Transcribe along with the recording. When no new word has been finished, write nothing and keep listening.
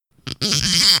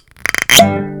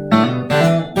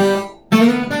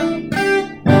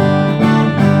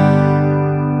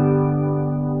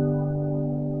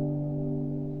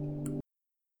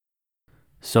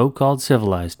So-Called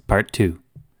Civilized, Part 2.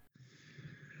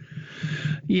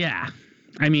 Yeah.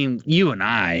 I mean, you and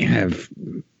I have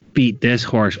beat this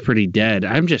horse pretty dead.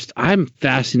 I'm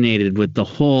fascinated with the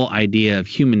whole idea of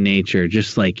human nature,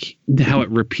 just like how it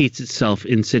repeats itself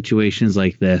in situations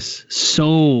like this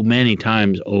so many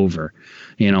times over.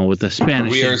 With the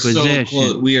Spanish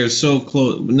Inquisition. We are so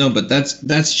close. No, but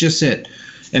that's just it.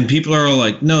 And people are all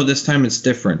like, no, this time it's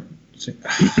different.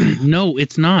 No,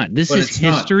 it's not. This is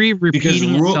history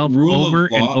repeating itself over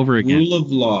and over again. Rule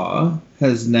of law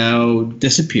has now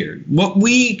disappeared. What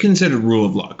we consider rule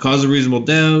of law, cause of reasonable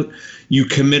doubt, you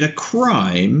commit a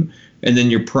crime, and then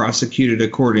you're prosecuted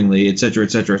accordingly, et cetera, et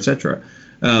cetera, et cetera.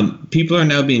 People are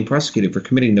now being prosecuted for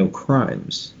committing no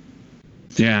crimes.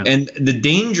 Yeah. And the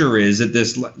danger is that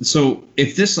so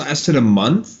if this lasted a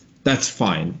month, that's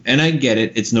fine. And I get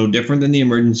it. It's no different than the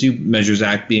Emergency Measures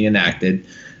Act being enacted.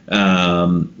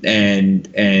 And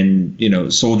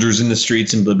soldiers in the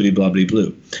streets and blibbity blobbity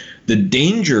blue. The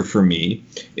danger for me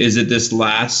is that this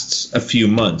lasts a few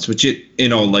months, which it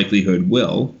in all likelihood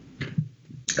will,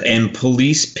 and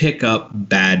police pick up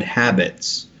bad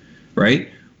habits, right?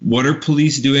 What are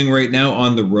police doing right now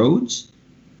on the roads?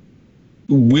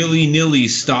 Willy-nilly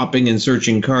stopping and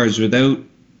searching cars without,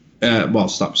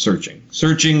 stop searching.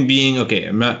 Searching being, okay,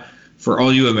 I'm not... For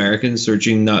all you Americans,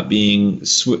 searching not being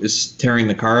tearing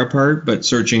the car apart, but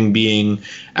searching being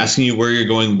asking you where you're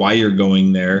going, why you're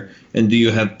going there, and do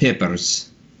you have papers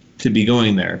to be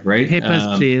going there, right? Papers,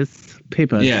 please.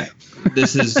 Papers. Yeah,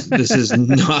 this is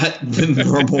not the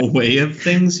normal way of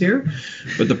things here.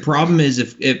 But the problem is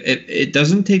if it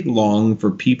doesn't take long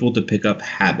for people to pick up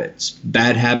habits,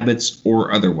 bad habits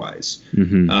or otherwise.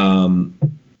 Mm-hmm.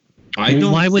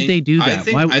 Why would they do that?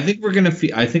 I think we're gonna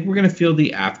feel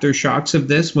the aftershocks of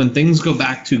this when things go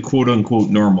back to quote unquote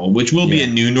normal, which will be a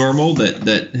new normal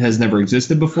that has never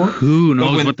existed before. Who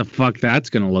knows what the fuck that's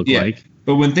gonna look like?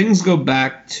 But when things go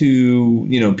back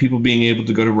to people being able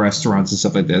to go to restaurants and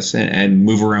stuff like this and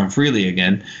move around freely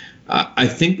again, I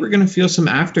think we're gonna feel some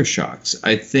aftershocks.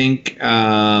 I think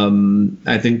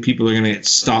people are gonna get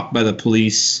stopped by the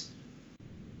police,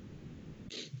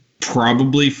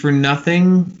 probably for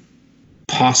nothing.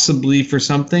 Possibly for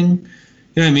something, you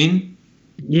know what I mean?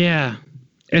 Yeah,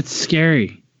 it's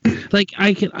scary. Like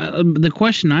the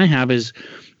question I have is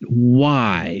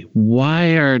why?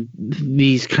 Why are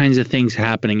these kinds of things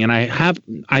happening? And I have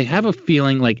a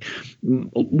feeling like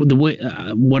the way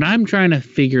what I'm trying to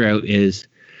figure out is,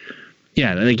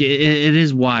 it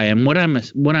is why. And what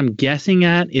I'm guessing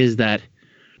at is that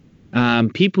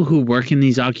people who work in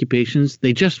these occupations,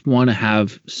 they just want to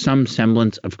have some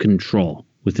semblance of control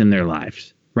within their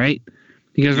lives, right?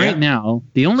 Because right now,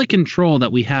 the only control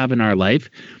that we have in our life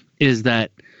is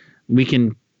that we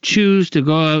can choose to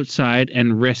go outside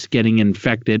and risk getting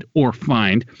infected or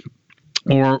fined,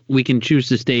 or we can choose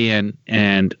to stay in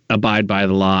and abide by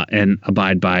the law and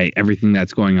abide by everything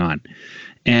that's going on.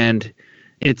 And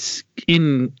it's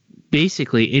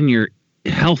basically in your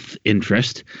health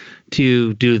interest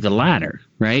to do the latter,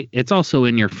 right? It's also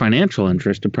in your financial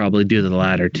interest to probably do the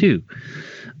latter too.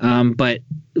 But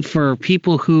for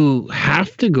people who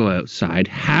have to go outside,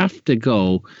 have to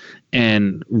go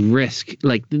and risk,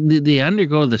 like they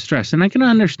undergo the stress, and I can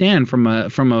understand from a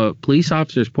police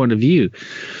officer's point of view.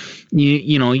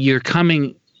 You're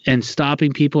coming and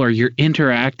stopping people, or you're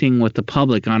interacting with the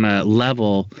public on a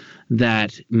level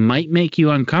that might make you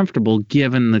uncomfortable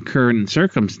given the current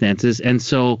circumstances, and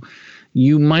so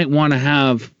you might want to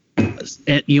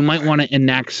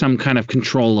enact some kind of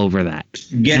control over that.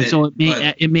 So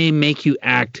it may make you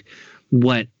act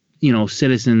what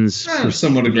citizens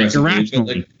somewhat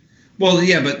aggressively. But no,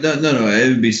 it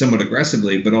would be somewhat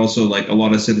aggressively, but also like a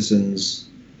lot of citizens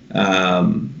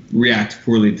react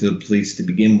poorly to the police to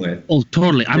begin with. Oh,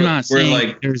 totally. I'm not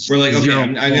saying I'm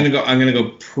gonna go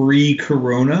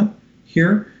pre-corona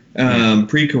here.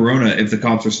 Pre-corona, if the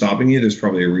cops are stopping you, there's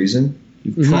probably a reason.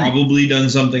 You've probably done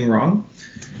something wrong.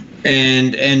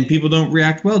 And people don't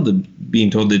react well to being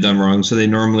told they've done wrong, so they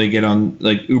normally get on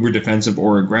like uber defensive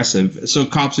or aggressive. So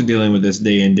cops are dealing with this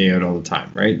day in, day out all the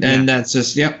time, right? Yeah. And that's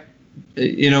just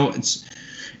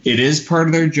it is part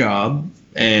of their job,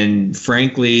 and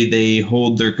frankly, they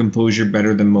hold their composure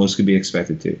better than most could be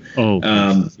expected to.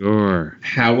 Oh, sure.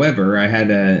 However, I had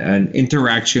an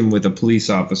interaction with a police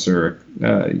officer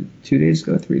 3 days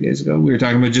ago. We were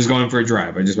talking about just going for a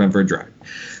drive. I just went for a drive.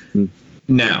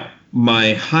 Now,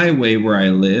 my highway where I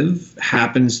live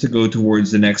happens to go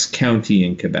towards the next county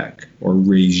in Quebec, or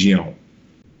région.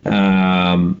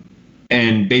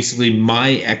 And basically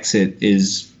my exit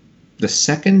is the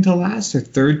second to last or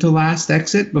third to last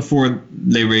exit before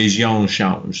les régions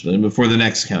changent, before the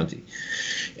next county.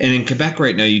 And in Quebec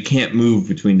right now, you can't move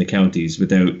between the counties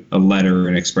without a letter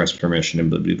and express permission and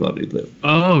blah, blah, blah, blah, blah.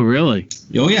 Oh, really?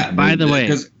 Oh, yeah. By the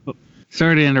way,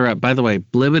 sorry to interrupt. By the way,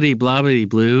 blibbity blobbity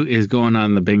blue is going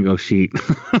on the bingo sheet.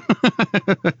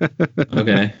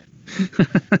 Okay.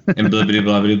 And blibbity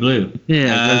blobbity blue.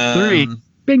 Yeah, that's 3.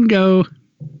 Bingo.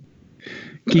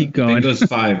 Keep going. Bingo's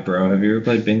 5, bro. Have you ever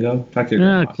played bingo? Fuck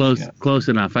your close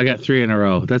enough. I got 3 in a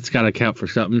row. That's got to count for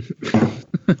something.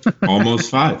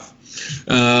 Almost 5.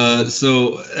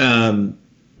 So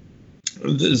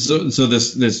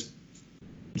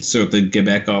the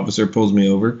Quebec officer pulls me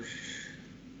over.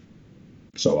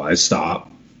 So I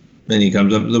stop. And he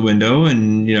comes up to the window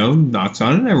and, knocks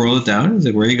on it. I roll it down. He's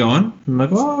like, "Where are you going?" I'm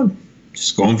like, "Oh,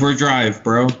 just going for a drive,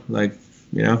 bro. Like,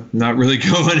 not really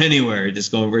going anywhere.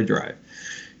 Just going for a drive."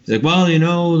 He's like, "Well,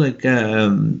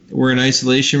 we're in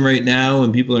isolation right now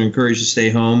and people are encouraged to stay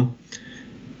home."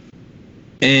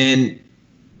 And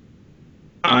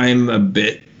I'm a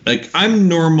bit, I'm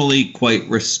normally quite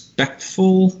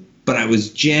respectful, but I was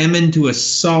jamming to a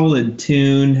solid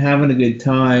tune, having a good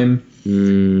time.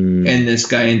 And this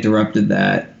guy interrupted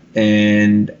that.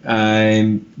 And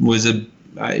as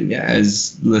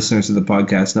listeners of the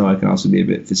podcast know, I can also be a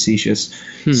bit facetious.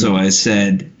 So I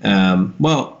said,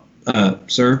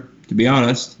 "Sir, to be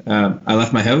honest, I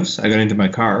left my house. I got into my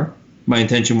car. My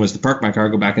intention was to park my car,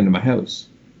 go back into my house."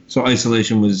 So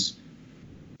isolation was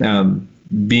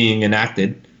being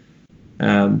enacted.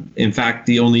 In fact,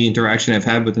 the only interaction I've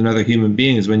had with another human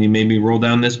being is when you made me roll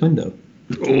down this window.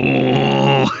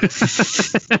 Oh.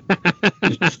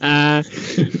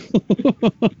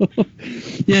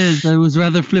 Yes, I was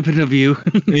rather flippant of you.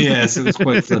 Yes, it was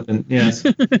quite flippant. Yes.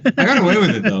 I got away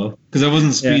with it, though, because I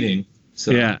wasn't speeding.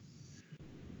 Yeah.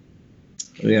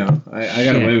 So yeah, I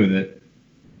got away with it.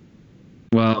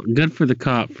 Well, good for the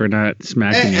cop for not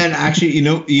smacking and actually, you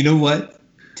know what?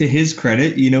 To his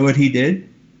credit, you know what he did?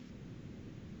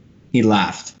 He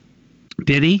laughed.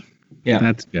 Did he? Yeah.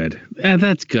 That's good.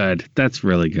 That's good. That's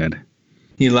really good.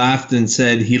 He laughed and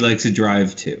said he likes to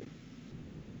drive too.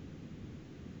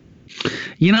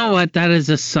 You know what? That is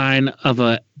a sign of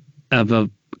a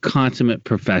consummate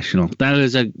professional.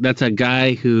 That's a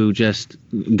guy who just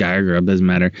guy or girl, doesn't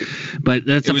matter. But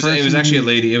that's it was actually a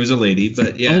lady. It was a lady,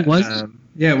 but yeah. Oh, it was?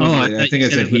 Yeah, it was. I think I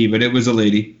said he, but it was a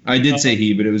lady. I did say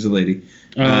he, but it was a lady.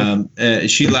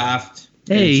 She laughed.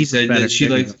 Hey, she said that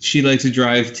she likes to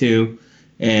drive too,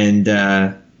 and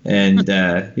I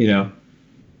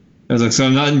was like, "So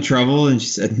I'm not in trouble?" And she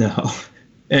said, "No."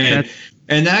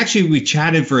 And actually, we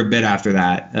chatted for a bit after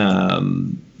that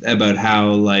about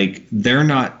how they're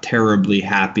not terribly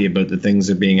happy about the things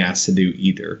they're being asked to do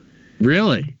either.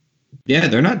 Really? Yeah,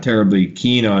 they're not terribly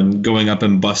keen on going up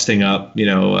and busting up,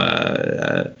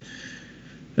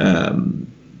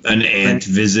 an aunt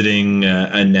visiting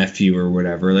a nephew or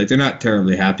whatever. They're not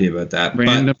terribly happy about that.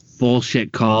 Random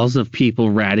bullshit calls of people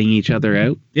ratting each other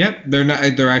out. Yep, they're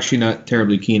not. They're actually not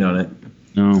terribly keen on it.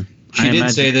 No. She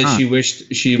did say that she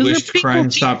wished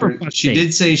Crime Stoppers. She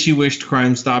did say she wished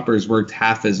Crime Stoppers worked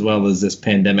half as well as this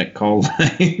pandemic call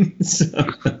line.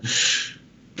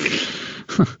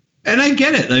 And I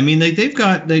get it. I mean, they've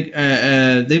got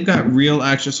real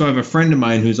action. So I have a friend of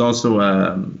mine who's also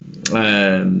a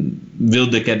Ville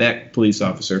de Quebec police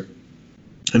officer,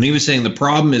 and he was saying the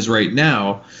problem is right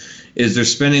now is they're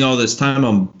spending all this time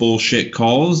on bullshit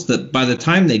calls that by the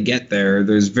time they get there,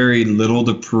 there's very little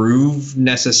to prove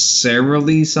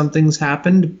necessarily something's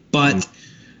happened, but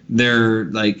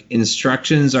their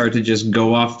instructions are to just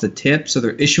go off the tip. So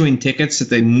they're issuing tickets that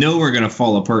they know are going to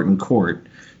fall apart in court.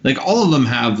 All of them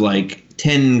have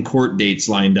 10 court dates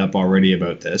lined up already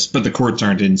about this, but the courts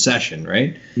aren't in session,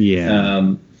 right?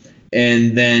 Yeah.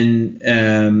 And then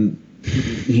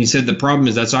he said the problem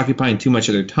is that's occupying too much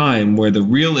of their time, where the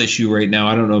real issue right now,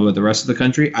 I don't know about the rest of the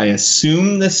country, I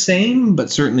assume the same, but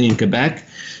certainly in Quebec,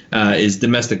 is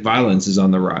domestic violence is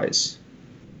on the rise.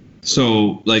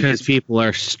 So because people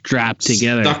are strapped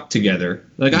together, stuck together.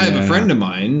 I have a friend of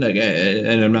mine,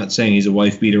 and I'm not saying he's a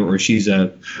wife beater or she's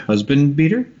a husband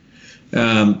beater,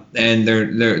 and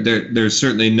there's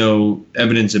certainly no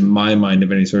evidence in my mind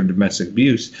of any sort of domestic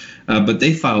abuse, but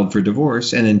they filed for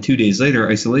divorce, and then 2 days later,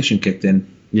 isolation kicked in.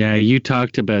 Yeah, you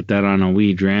talked about that on a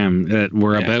wee dram that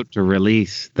we're about to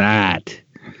release. That,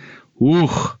 woo,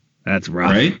 that's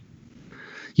rough. Right?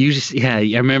 I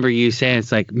remember you saying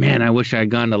it's man, I wish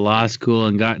I'd gone to law school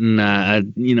and gotten,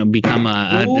 become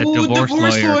a divorce lawyer.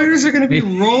 Divorce lawyers are going to be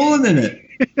rolling in it.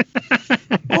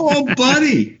 Oh Oh,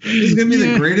 buddy, this is gonna be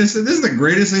the greatest. This is the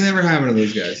greatest thing that ever happened to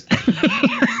those guys.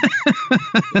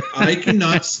 I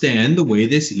cannot stand the way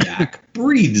this yak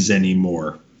breathes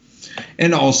anymore.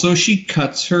 And also, she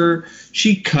cuts her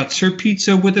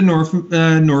pizza with a knife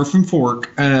and fork.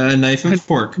 I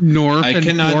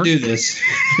cannot do this.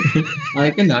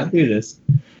 I cannot do this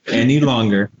any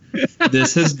longer.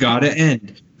 This has got to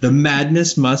end. The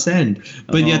madness must end.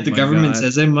 But yet the government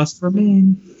says it must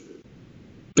remain.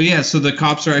 But yeah, so the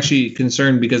cops are actually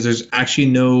concerned because there's actually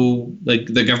no, like,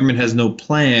 the government has no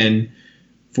plan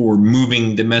for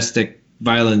moving domestic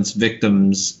violence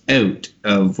victims out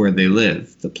of where they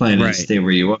live. The plan is stay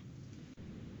where you are.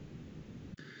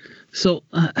 So,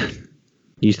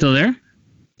 you still there?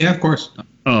 Yeah, of course.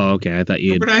 Oh, okay. I thought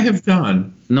you. But I have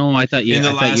gone. No, I thought you. I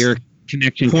thought your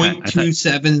connection cut.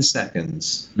 0.27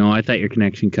 seconds. No, I thought your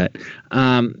connection cut.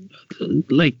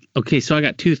 Okay, so I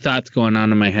got two thoughts going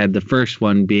on in my head. The first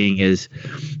one being is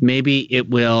maybe it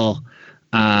will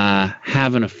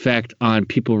have an effect on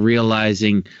people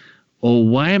realizing, oh,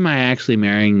 why am I actually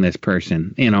marrying this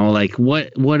person? You know, like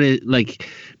what is, like,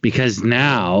 because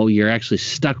now you're actually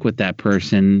stuck with that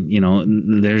person. You know,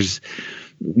 there's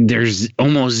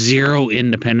almost zero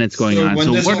independence going on.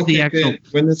 So what are the actual?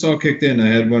 When this all kicked in, I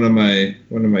had one of my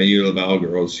U of L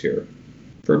girls here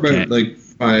for about like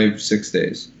 5-6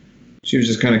 days. She was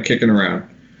just kind of kicking around,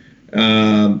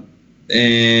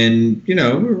 and you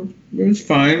know, it was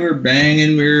fine. We were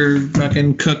banging, we were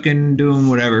fucking cooking, doing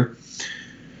whatever.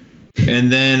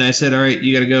 And then I said, all right,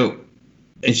 you got to go.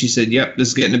 And she said, yep, this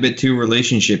is getting a bit too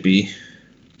relationship-y.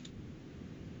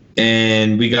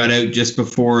 And we got out just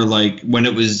before, like, when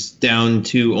it was down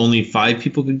to only 5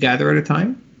 people could gather at a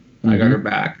time. Mm-hmm. I got her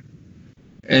back.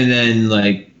 And then,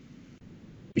 like,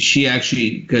 she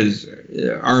actually, because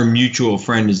our mutual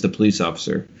friend is the police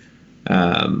officer.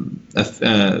 A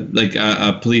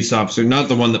police officer, not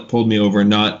the one that pulled me over,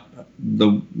 not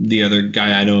the other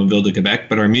guy I know in Ville de Quebec,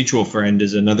 but our mutual friend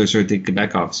is another Sûreté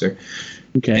Quebec officer.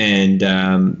 Okay. And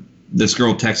this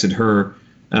girl texted her,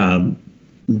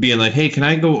 being like, "Hey, can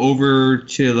I go over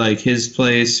to like his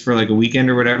place for like a weekend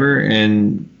or whatever?"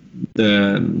 And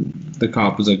the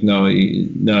cop was like, "No,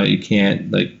 you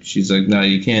can't." Like, she's like, "No,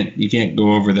 you can't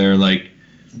go over there. Like,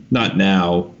 not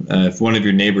now. If one of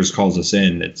your neighbors calls us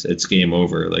in, it's game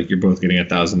over. Like, you're both getting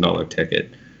 $1,000 ticket."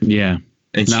 Yeah.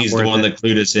 And she's the one that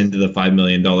clued us into the $5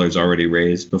 million already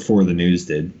raised before the news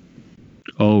did.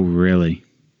 Oh, really?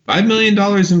 $5 million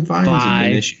in fines have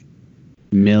been issued.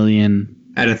 $5 million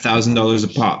at $1,000 a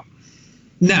pop.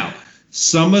 Now,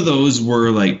 some of those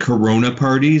were like Corona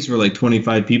parties where like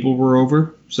 25 people were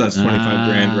over. So that's 25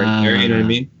 grand right there. You know what I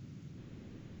mean?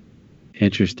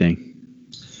 Interesting.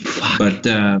 Fuck. But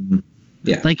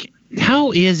yeah. Like,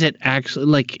 how is it actually,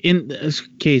 like,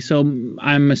 so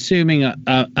I'm assuming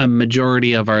a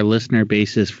majority of our listener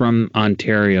base is from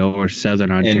Ontario or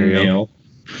Southern Ontario. And male,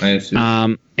 I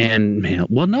assume. And male.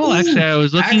 Well, no, actually, I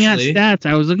was looking at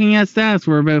stats.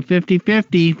 We're about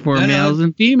 50-50 for males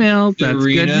and females. That's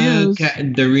good news.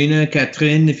 Darina,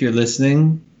 Catherine, if you're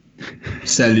listening,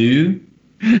 salut.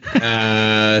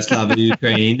 Slava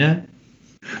Ukraina.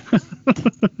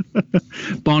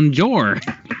 Bonjour.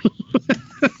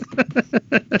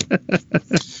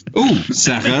 Oh,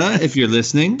 Sarah, if you're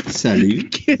listening,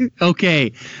 salut.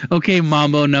 Okay,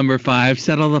 Mambo number 5,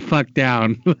 settle the fuck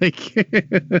down. Like,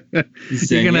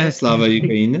 you're gonna Slava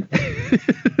Ukraina.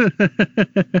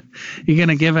 You're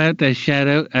gonna give out a shout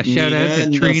out to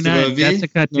Trina and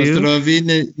Jessica too.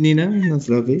 Nina,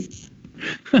 Nasrovi.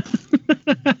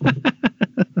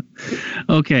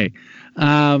 Okay.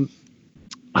 Oh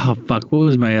fuck! What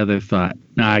was my other thought?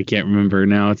 No, I can't remember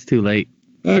now. It's too late.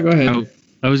 Go ahead.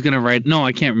 I was gonna write. No,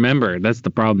 I can't remember. That's the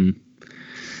problem.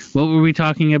 What were we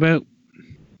talking about?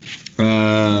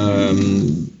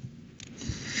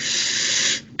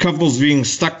 Couples being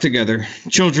stuck together.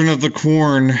 Children of the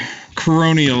Corn.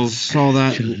 Coronials. All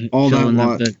that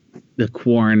lot. The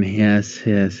Corn. Yes.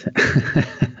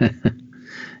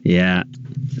 Yeah.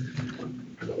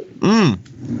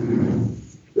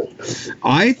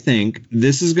 I think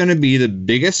this is going to be the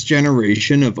biggest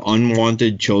generation of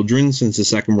unwanted children since the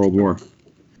Second World War.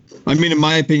 I mean, in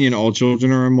my opinion, all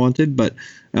children are unwanted, but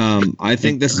I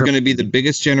think this is going to be the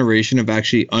biggest generation of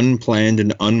actually unplanned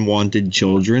and unwanted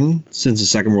children since the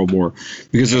Second World War.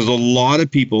 Because there's a lot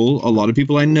of people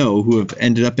I know who have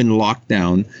ended up in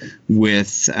lockdown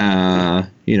with,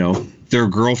 their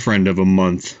girlfriend of a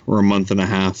month or a month and a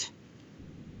half.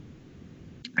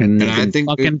 And I think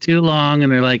fucking too long,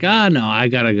 and they're like, no, I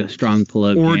gotta go strong pull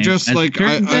out. Or just as like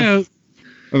I have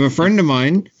a friend of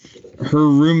mine, her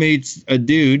roommate's a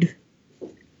dude,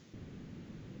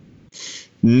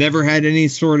 Never had any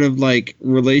sort of like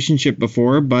relationship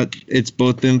before, but it's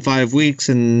both been 5 weeks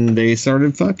and they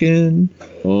started fucking.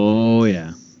 Oh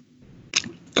yeah.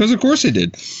 Because of course they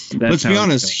did. Let's be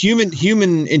honest.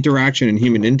 Human interaction and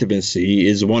human intimacy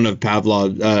is one of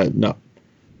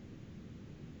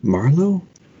Marlowe?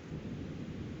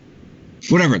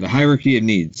 Whatever, the hierarchy of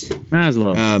needs.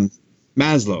 Maslow.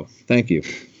 Maslow. Thank you.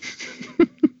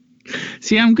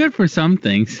 See, I'm good for some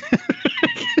things.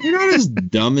 You're not as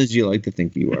dumb as you like to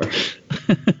think you are.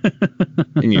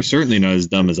 And you're certainly not as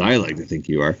dumb as I like to think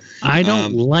you are. I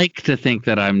don't like to think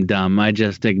that I'm dumb. I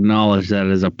just acknowledge that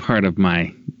as a part of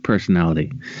my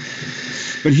personality.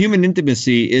 But human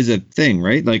intimacy is a thing,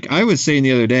 right? Like I was saying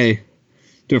the other day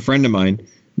to a friend of mine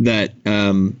that,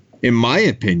 in my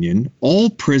opinion,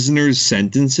 all prisoners'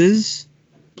 sentences,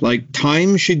 like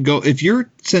time should go. If you're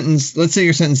sentenced, let's say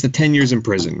you're sentenced to 10 years in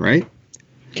prison, right?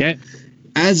 Okay.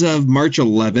 As of March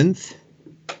 11th,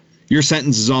 your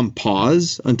sentence is on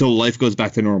pause until life goes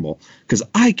back to normal. Because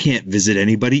I can't visit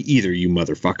anybody either, you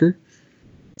motherfucker.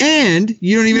 And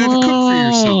you don't even have to cook for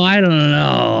yourself. Oh, I don't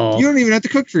know. You don't even have to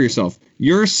cook for yourself.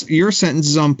 Your sentence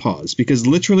is on pause because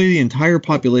literally the entire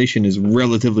population is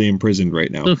relatively imprisoned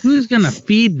right now. So who's going to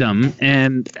feed them?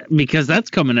 And because that's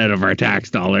coming out of our tax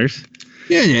dollars.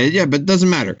 Yeah, but it doesn't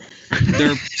matter.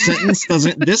 Their sentence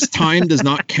doesn't. This time does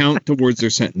not count towards their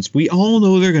sentence. We all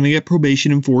know they're going to get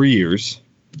probation in 4 years.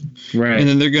 Right. And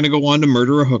then they're going to go on to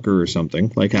murder a hooker or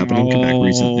something, like happened in Quebec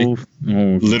recently.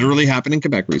 Literally happened in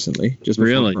Quebec recently, just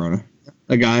before Corona.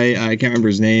 A guy, I can't remember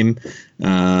his name.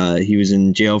 He was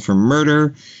in jail for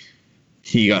murder.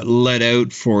 He got let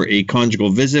out for a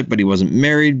conjugal visit, but he wasn't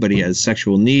married, but he has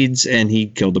sexual needs, and he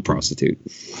killed a prostitute.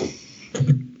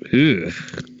 Ugh.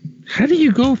 How do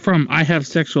you go from I have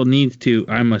sexual needs to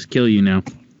I must kill you now?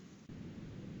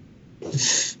 I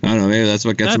don't know. Maybe that's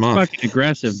what gets them off. That's fucking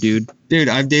aggressive, dude. Dude,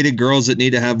 I've dated girls that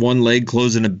need to have one leg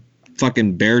closed in a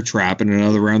fucking bear trap and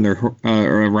another around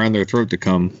their throat to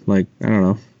come. Like, I don't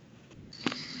know.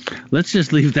 Let's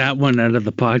just leave that one out of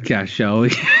the podcast, shall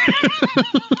we?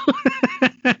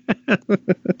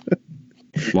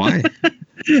 Why?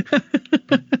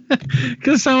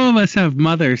 Because some of us have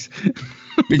mothers.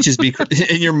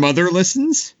 And your mother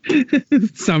listens?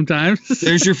 Sometimes.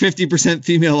 There's your 50%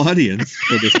 female audience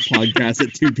for this podcast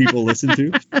that 2 people listen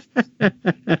to.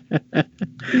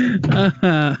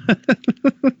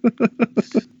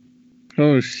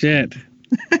 Oh, shit.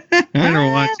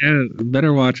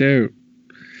 Better watch out.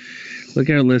 Look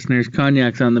out, listeners.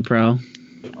 Cognac's on the prowl.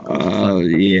 Oh,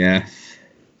 yeah.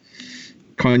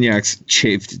 Cognac's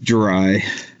chafed dry.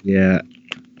 Yeah.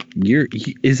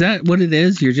 Is that what it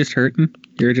is? You're just hurting?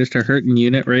 You're just a hurting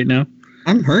unit right now?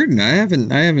 I'm hurting. I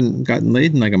haven't gotten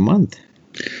laid in like a month.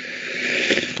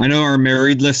 I know our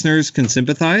married listeners can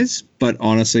sympathize, but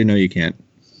honestly, no, you can't.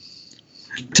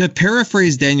 To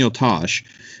paraphrase Daniel Tosh,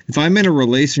 if I'm in a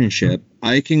relationship,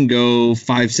 I can go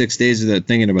 5-6 days without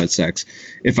thinking about sex.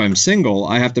 If I'm single,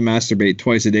 I have to masturbate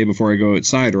twice a day before I go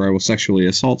outside, or I will sexually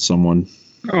assault someone.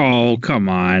 Oh, come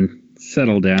on.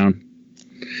 Settle down.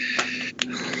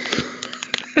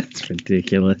 That's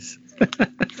ridiculous.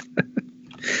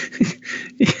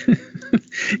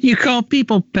 You call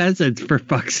people peasants, for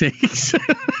fuck's sakes.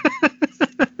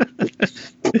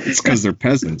 It's because they're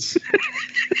peasants.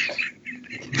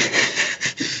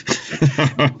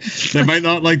 They might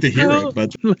not like to hear it,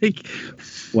 but like,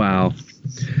 wow.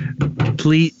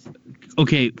 Please,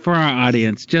 okay, for our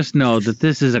audience, just know that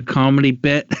this is a comedy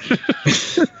bit.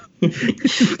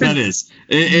 That is.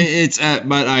 It's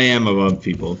but I am above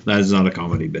people. That is not a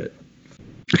comedy bit.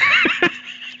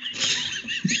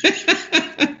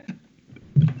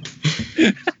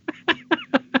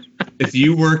 If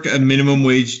you work a minimum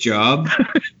wage job,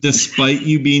 despite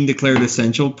you being declared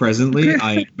essential presently,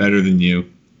 I am better than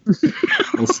you.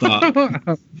 We'll stop.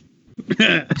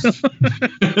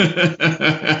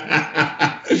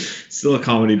 Still a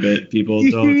comedy bit, people.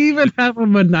 Don't. You even have a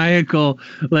maniacal,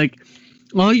 like,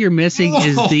 all you're missing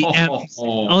is the M.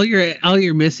 All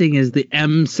you're missing is the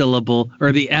M syllable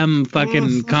or the M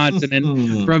fucking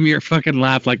consonant from your fucking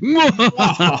laugh. Like, yes,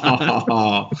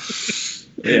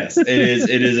 it is.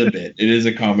 It is a bit. It is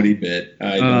a comedy bit.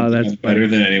 I don't think I'm better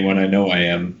than anyone. I know I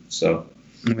am. So.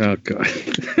 Oh god.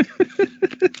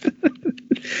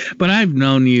 But I've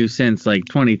known you since like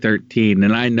 2013,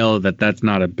 and I know that that's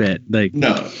not a bit. Like,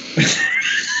 no.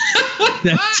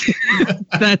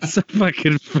 That's a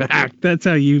fucking fact. That's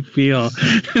how you feel.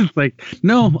 It's like,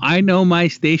 no, I know my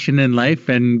station in life,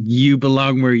 and you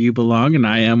belong where you belong, and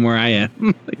I am where I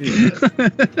am.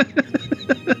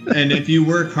 And if you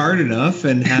work hard enough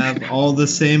and have all the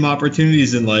same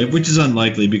opportunities in life, which is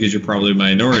unlikely because you're probably a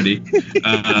minority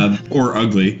or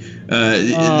ugly,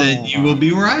 then you will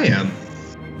be where I am.